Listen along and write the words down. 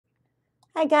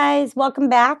Hi guys, welcome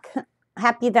back.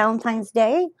 Happy Valentine's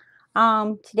Day.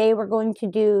 Today we're going to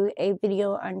do a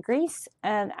video on Greece,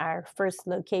 and our first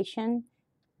location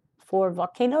for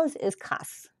volcanoes is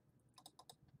Kos.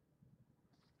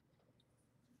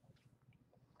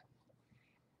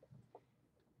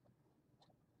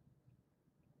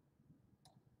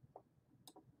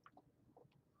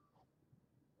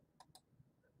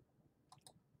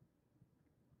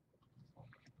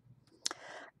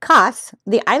 Kos,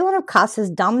 the island of Kos is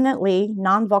dominantly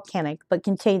non-volcanic but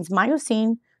contains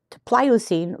Miocene to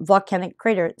Pliocene volcanic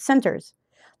crater centers.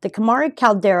 The Kamari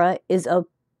caldera is of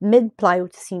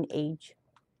mid-Pliocene age.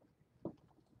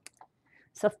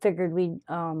 So figured we'd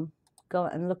go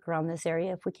and look around this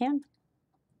area if we can.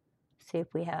 See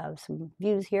if we have some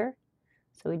views here.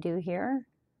 So we do here.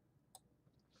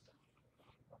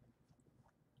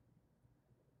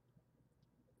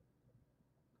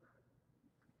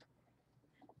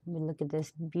 Let me look at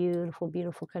this beautiful,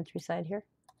 beautiful countryside here.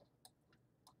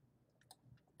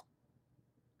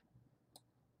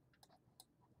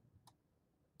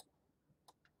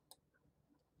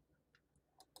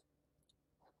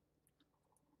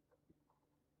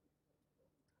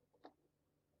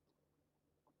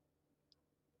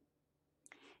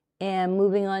 And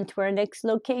moving on to our next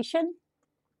location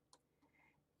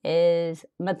is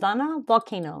Madana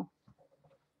Volcano.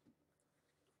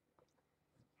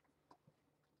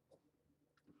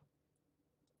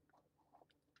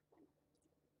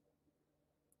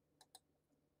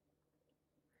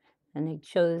 And it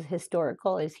shows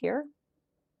historical is here.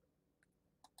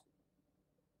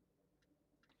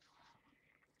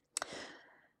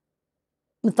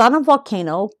 Madana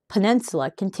Volcano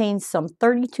Peninsula contains some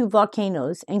 32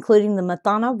 volcanoes, including the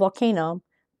Madana Volcano,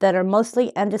 that are mostly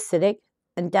andesitic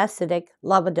and dacitic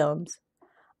lava domes.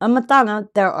 On Madana,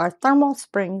 there are thermal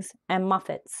springs and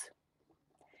moffats.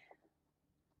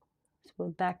 So we'll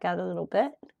back out a little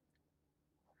bit.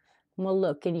 And we'll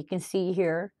look, and you can see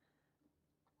here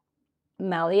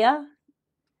Malia,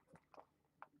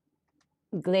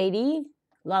 Glady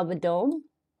Lava Dome,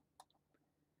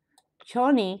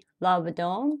 Choni Lava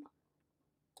Dome,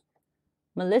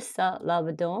 Melissa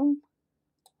Lava Dome,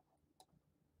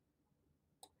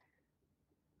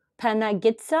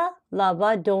 Panagitsa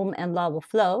Lava Dome and Lava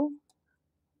Flow,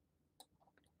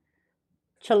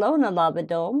 Chalona Lava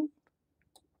Dome,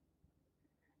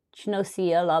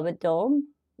 Chnosia Lava Dome,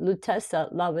 Lutessa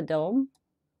Lava Dome,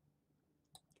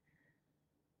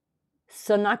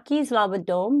 Sonaki's Lava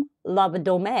Dome, Lava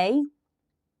Dome,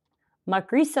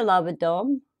 Makrisa Lava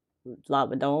Dome,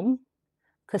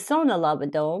 Casona Lava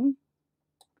Dome,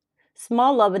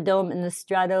 small lava dome in the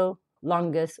Strato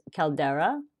Longus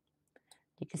Caldera.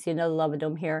 You can see another lava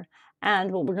dome here.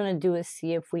 And what we're going to do is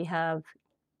see if we have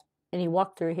any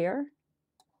walkthrough here.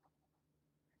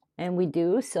 And we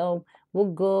do, so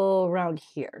we'll go around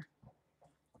here.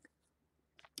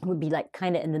 It would be like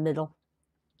kind of in the middle.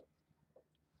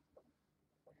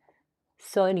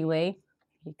 So anyway,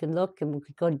 you can look, and we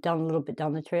could go down a little bit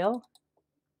down the trail.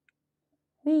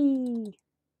 Whee!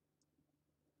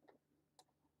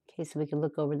 Okay, so we can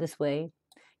look over this way.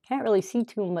 Can't really see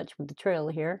too much with the trail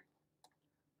here.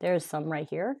 There's some right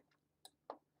here.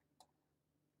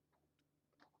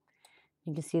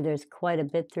 You can see there's quite a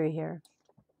bit through here.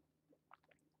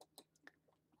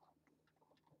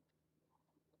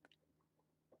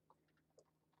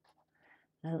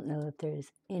 I don't know if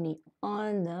there's any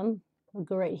on them. We'll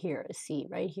go right here. See,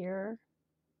 right here.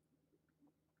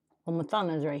 Well,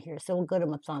 Mathana is right here, so we'll go to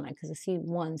Mathana because I see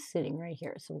one sitting right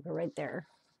here. So we'll go right there.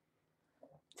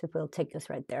 So it'll take us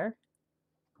right there.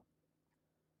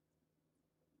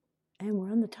 And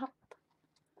we're on the top.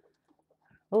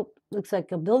 Oh, looks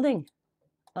like a building.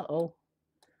 Uh-oh.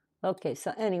 Okay,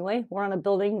 so anyway, we're on a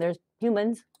building. There's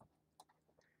humans.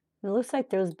 And it looks like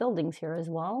there's buildings here as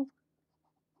well,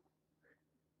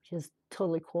 which is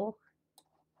totally cool.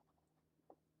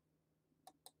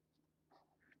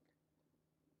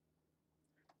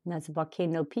 And that's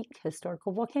Volcano Peak,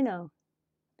 historical volcano.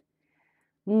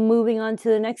 Moving on to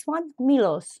the next one,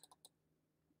 Milos.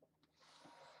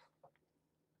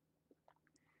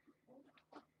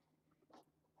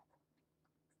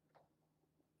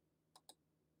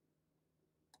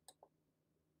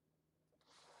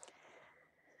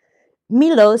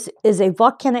 Milos is a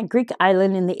volcanic Greek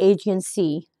island in the Aegean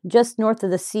Sea, just north of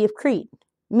the Sea of Crete.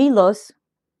 Milos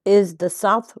is the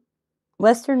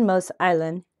southwesternmost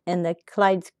island in the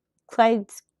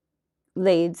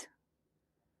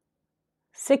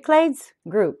Cyclades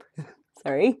group.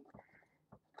 Sorry.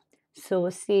 So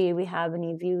we'll see, we have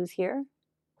any views here.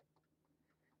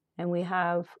 And we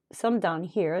have some down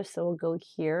here, so we'll go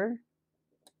here.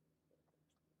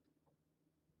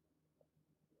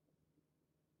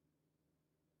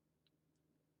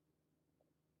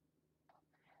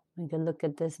 We can look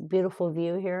at this beautiful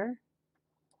view here.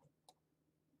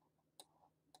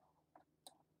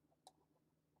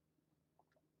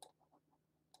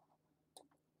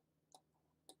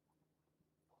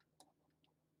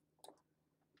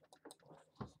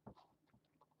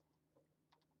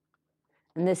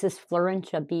 And this is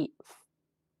Florentia Beach.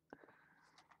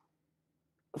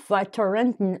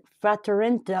 Fatorena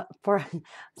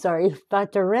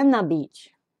Beach.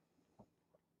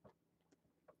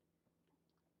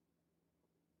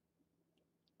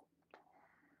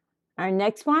 Our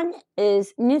next one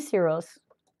is Nisyros.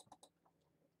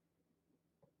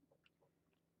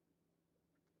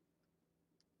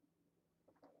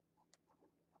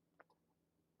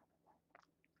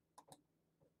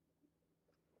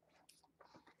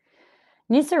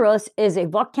 Nisyros is a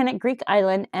volcanic Greek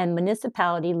island and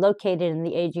municipality located in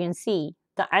the Aegean Sea.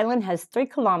 The island has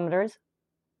 3-kilometer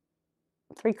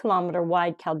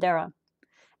wide caldera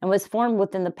and was formed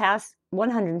within the past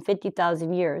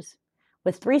 150,000 years,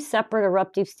 with 3 separate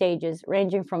eruptive stages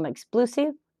ranging from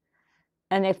explosive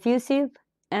and effusive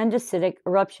andesitic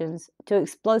eruptions to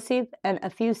explosive and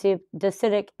effusive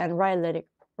dacitic and rhyolitic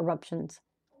eruptions.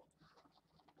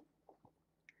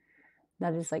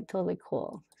 That is like totally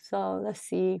cool. So let's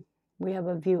see, we have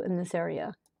a view in this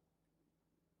area.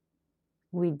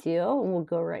 We do, and we'll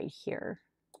go right here.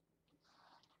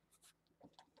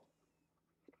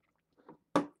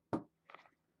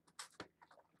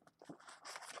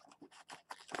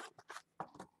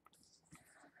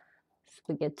 So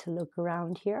we get to look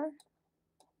around here.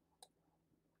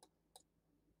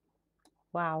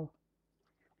 Wow,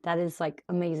 that is like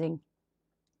amazing.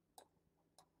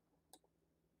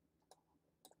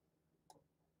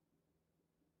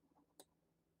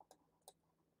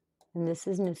 And this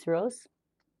is Nisyros.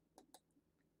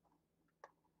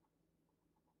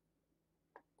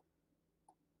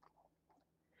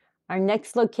 Our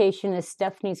next location is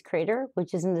Stephanes Crater,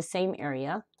 which is in the same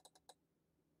area.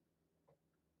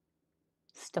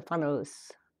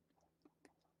 Stephanos.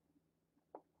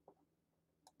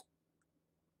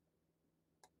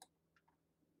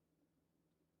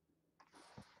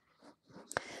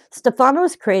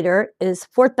 Stephanos Crater is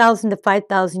 4,000 to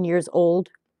 5,000 years old,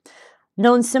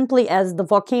 known simply as the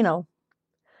volcano.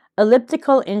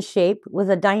 Elliptical in shape with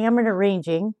a diameter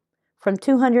ranging from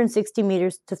 260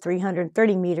 meters to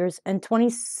 330 meters and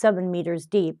 27 meters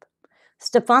deep.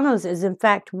 Stephanos is in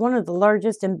fact one of the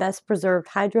largest and best preserved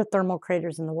hydrothermal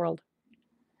craters in the world.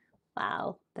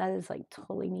 Wow, that is like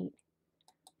totally neat.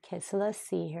 Okay, so let's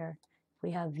see here.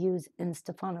 We have views in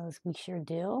Stephanos. We sure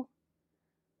do.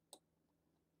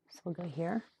 So we'll go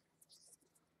here.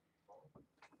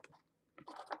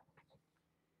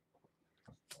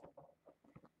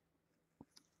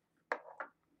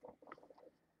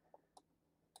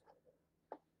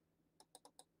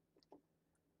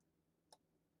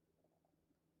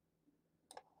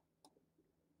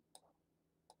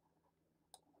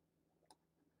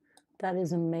 That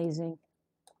is amazing.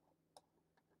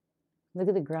 Look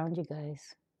at the ground, you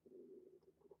guys.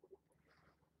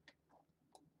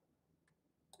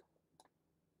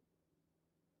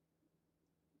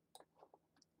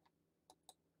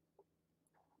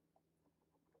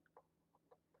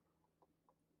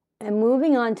 And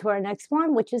moving on to our next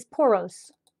one, which is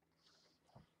Poros.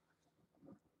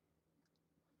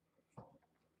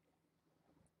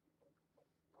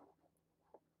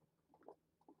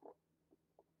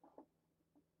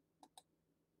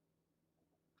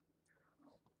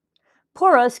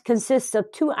 Poros consists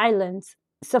of 2 islands,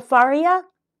 Safaria,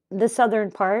 the southern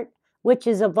part, which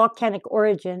is of volcanic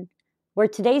origin, where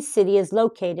today's city is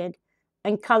located,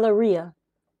 and Kalaria.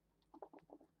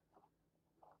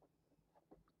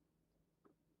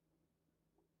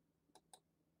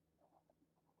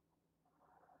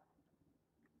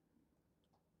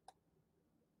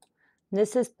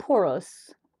 This is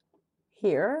Poros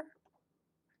here.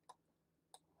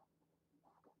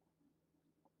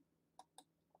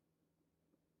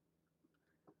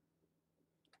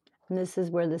 And this is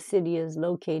where the city is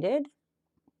located.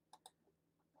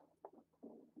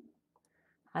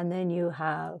 And then you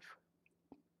have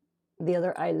the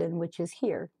other island, which is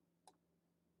here.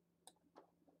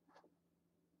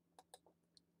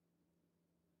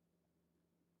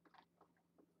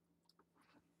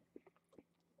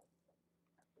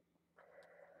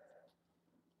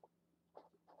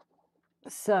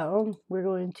 So we're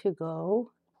going to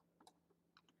go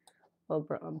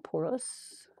over on Poros.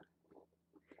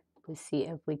 Let's see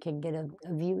if we can get a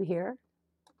view here.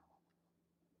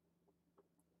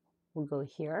 We'll go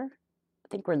here. I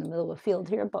think we're in the middle of a field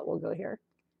here, but we'll go here.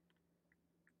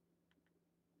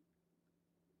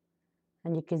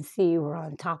 And you can see we're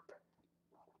on top.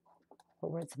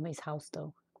 But we're at somebody's house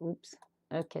though. Oops.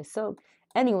 Okay, so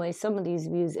anyway, some of these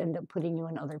views end up putting you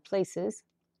in other places.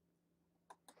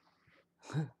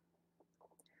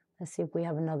 Let's see if we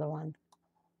have another one.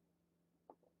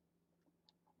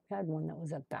 We had one that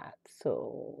was at that,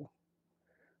 so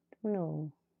I don't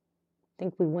know. I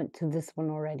think we went to this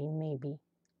one already, maybe.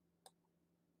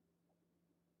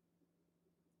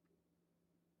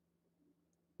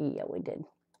 Yeah, we did.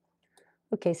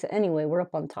 Okay, so anyway, we're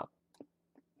up on top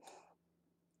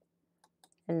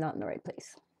and not in the right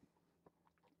place.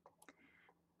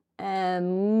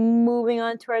 And moving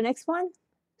on to our next one,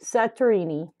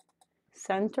 Santorini.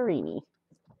 Santorini.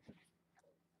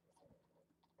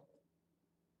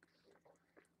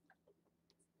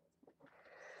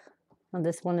 Now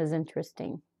this one is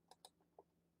interesting.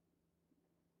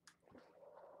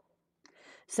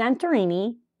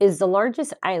 Santorini is the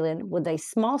largest island with a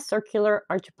small circular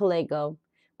archipelago,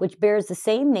 which bears the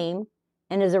same name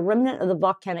and is a remnant of the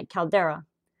volcanic caldera.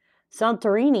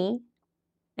 Santorini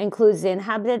includes the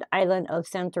inhabited island of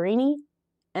Santorini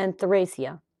and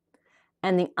Thracia,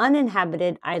 and the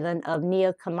uninhabited island of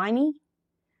Nea Kameni,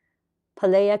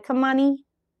 Palea Kamani,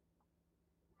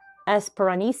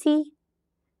 Esperanisi,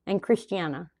 and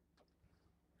Christiana.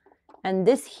 And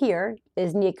this here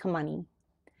is Nea Kameni.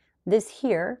 This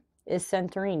here is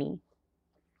Santorini.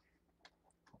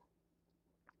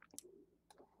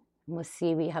 Let's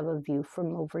see, we have a view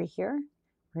from over here.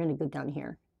 We're going to go down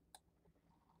here.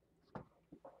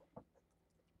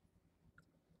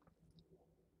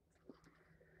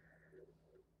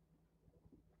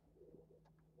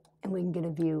 And we can get a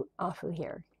view off of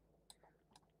here.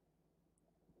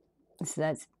 So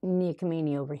that's Nea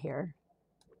Kameni over here.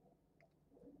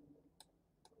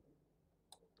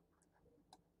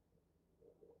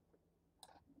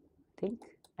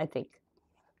 I think.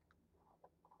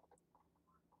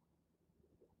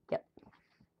 Yep.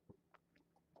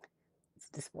 It's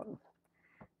this one.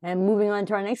 And moving on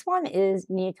to our next one is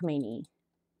Nea Kameni.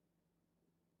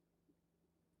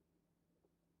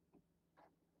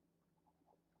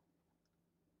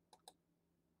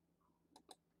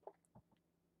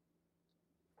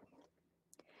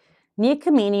 Nea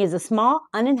Kameni is a small,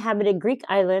 uninhabited Greek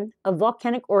island of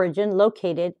volcanic origin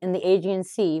located in the Aegean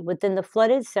Sea within the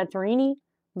flooded Santorini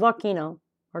volcano,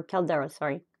 or caldera,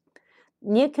 sorry.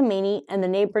 Nea Kameni and the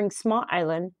neighboring small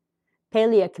island,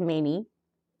 Palea Kameni,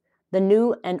 the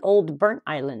New and Old Burnt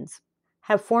Islands,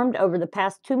 have formed over the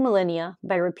past 2 millennia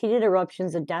by repeated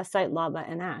eruptions of dacite lava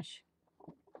and ash.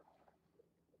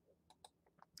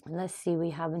 And let's see, we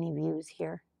have any views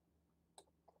here.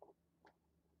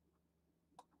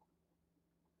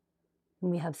 And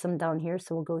we have some down here,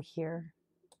 so we'll go here.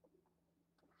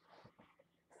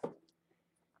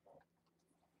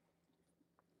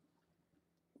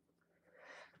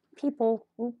 People,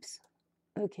 oops.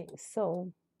 Okay,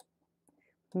 so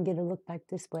we can get a look back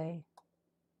this way.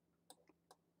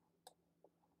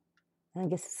 And I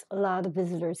guess a lot of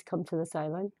visitors come to this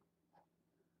island.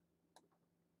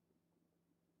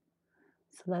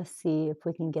 So let's see if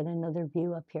we can get another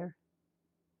view up here.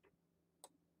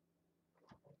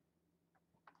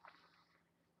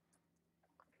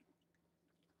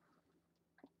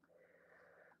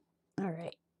 All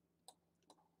right.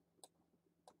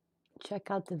 Check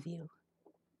out the view.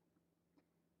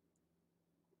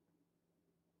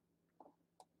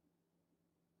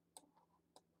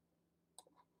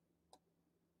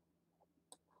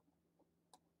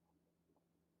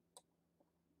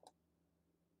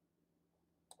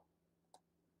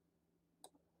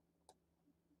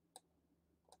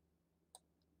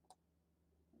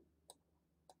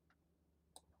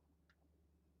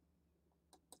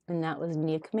 And that was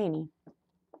Nea Kameni.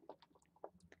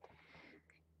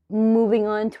 Moving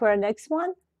on to our next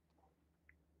one,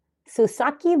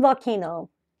 Susaki Volcano.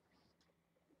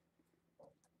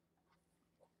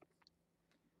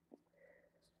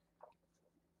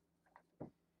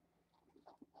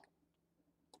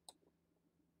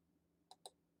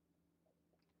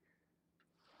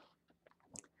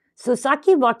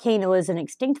 Susaki Volcano is an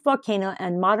extinct volcano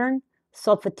and modern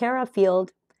solfatara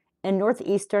field in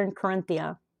northeastern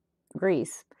Carinthia,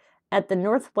 Greece, at the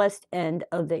northwest end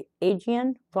of the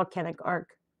Aegean volcanic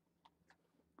arc.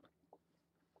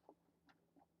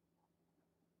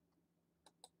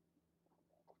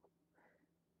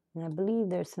 And I believe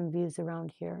there's some views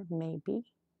around here, maybe.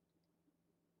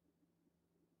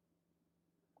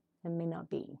 It may not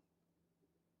be.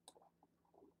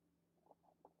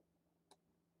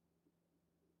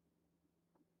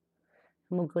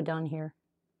 And we'll go down here.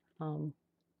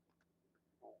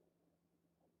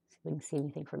 See if we can see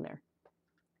anything from there.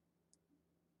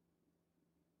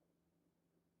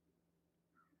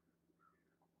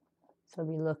 So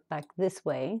we look back this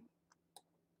way.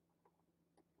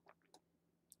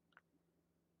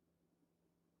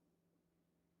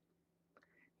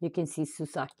 You can see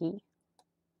Susaki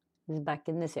is back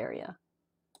in this area.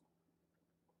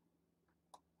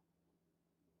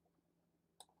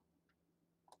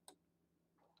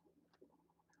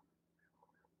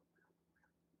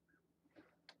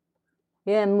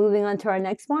 Yeah, moving on to our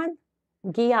next one,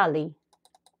 Giali.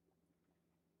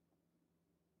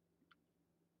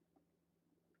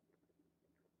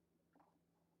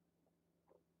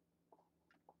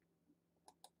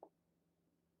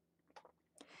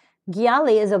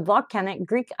 Giali is a volcanic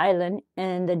Greek island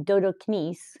in the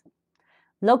Dodokenes,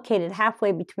 located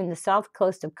halfway between the south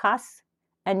coast of Kos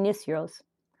and Nisros.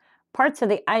 Parts of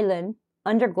the island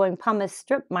undergoing pumice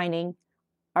strip mining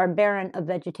are barren of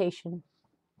vegetation.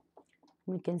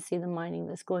 We can see the mining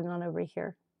that's going on over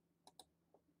here.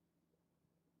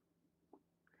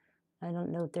 I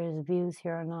don't know if there's views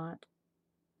here or not.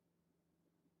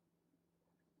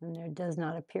 And there does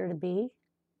not appear to be.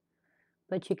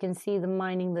 But you can see the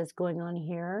mining that's going on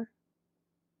here.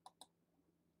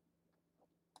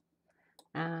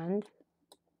 And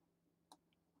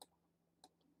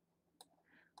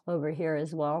over here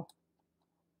as well.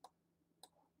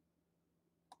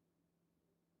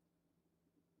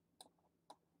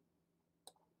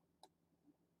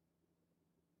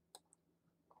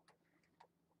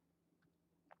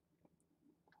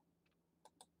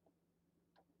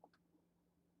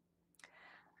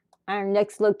 Our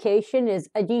next location is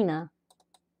Aegina.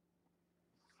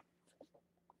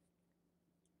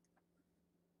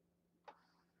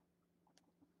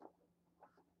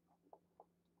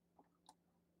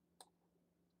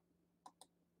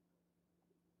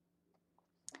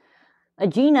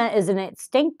 Aegina is an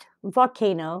extinct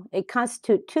volcano. It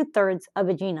constitutes 2/3 of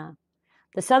Aegina.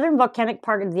 The southern volcanic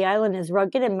part of the island is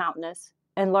rugged and mountainous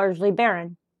and largely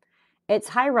barren. Its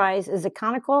high rise is the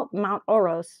conical Mount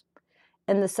Oros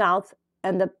in the south,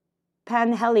 and the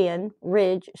Panhellenian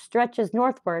Ridge stretches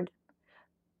northward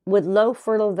with low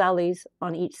fertile valleys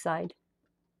on each side.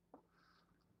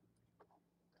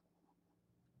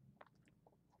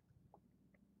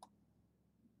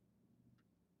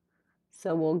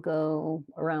 So we'll go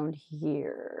around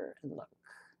here and look.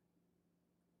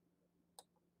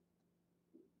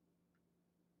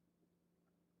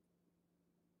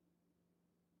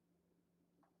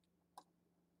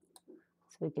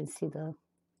 So we can see the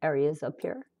areas up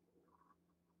here.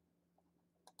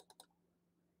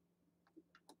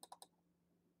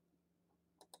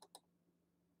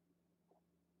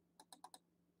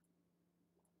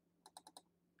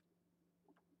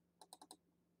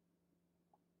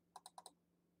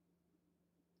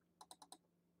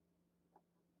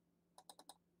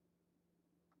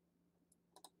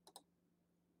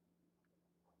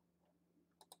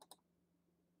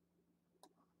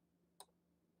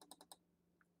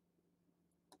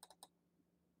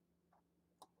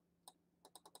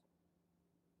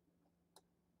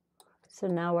 So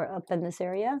now we're up in this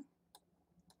area.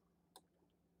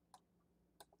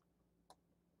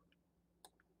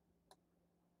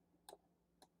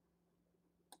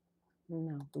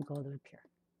 No, we'll go up here.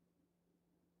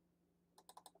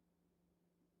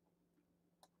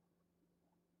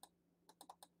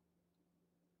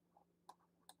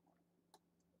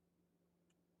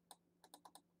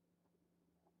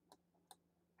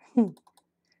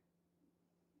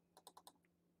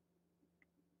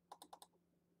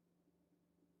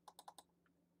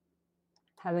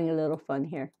 Having a little fun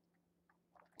here.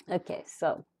 Okay,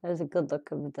 so there's a good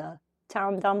look of the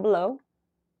town down below.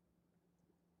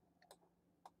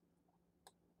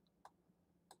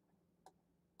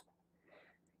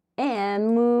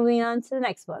 And moving on to the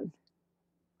next one.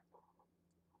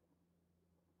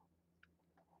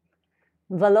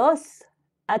 Volos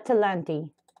Atalanti.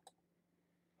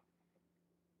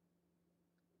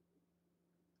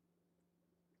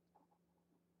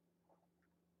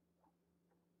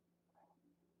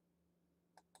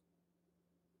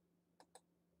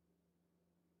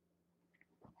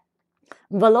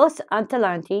 Volos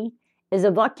Atalanti is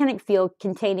a volcanic field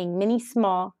containing many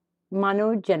small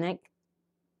monogenic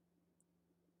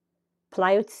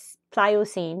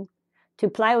Pliocene to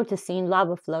Pliocene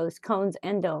lava flows, cones,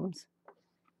 and domes.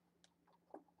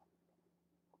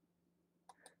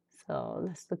 So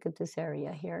let's look at this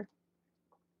area here.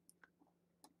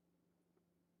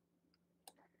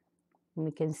 And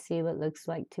we can see what looks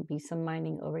like to be some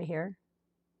mining over here.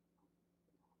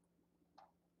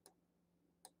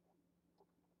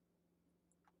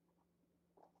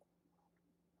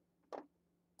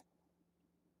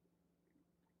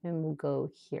 And we'll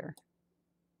go here.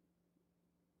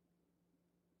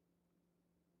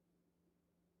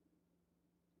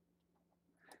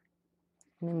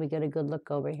 And then we get a good look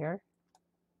over here.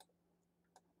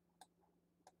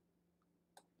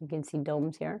 You can see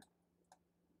domes here.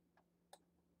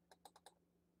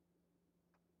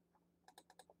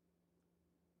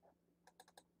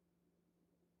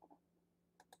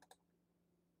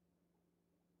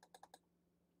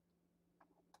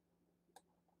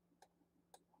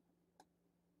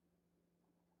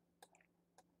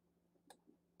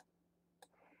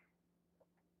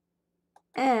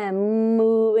 And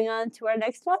moving on to our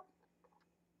next one,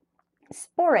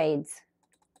 sporades.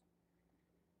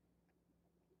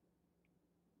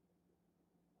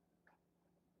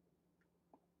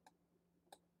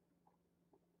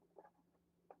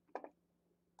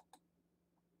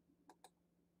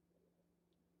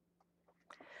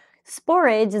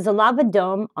 Sporades is a lava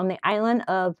dome on the island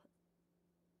of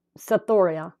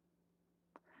Sathoria,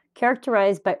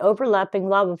 characterized by overlapping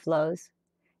lava flows.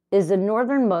 It is the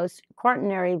northernmost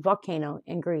quaternary volcano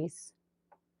in Greece.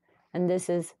 And this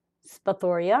is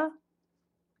Spathoria.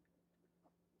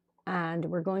 And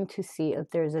we're going to see if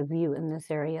there's a view in this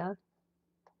area.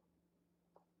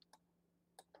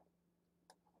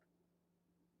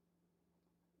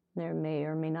 There may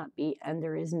or may not be, and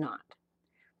there is not.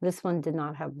 This one did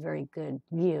not have a very good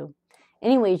view.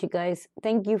 Anyways, you guys,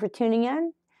 thank you for tuning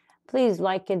in. Please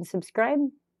like and subscribe,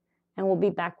 and we'll be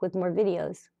back with more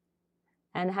videos.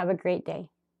 And have a great day.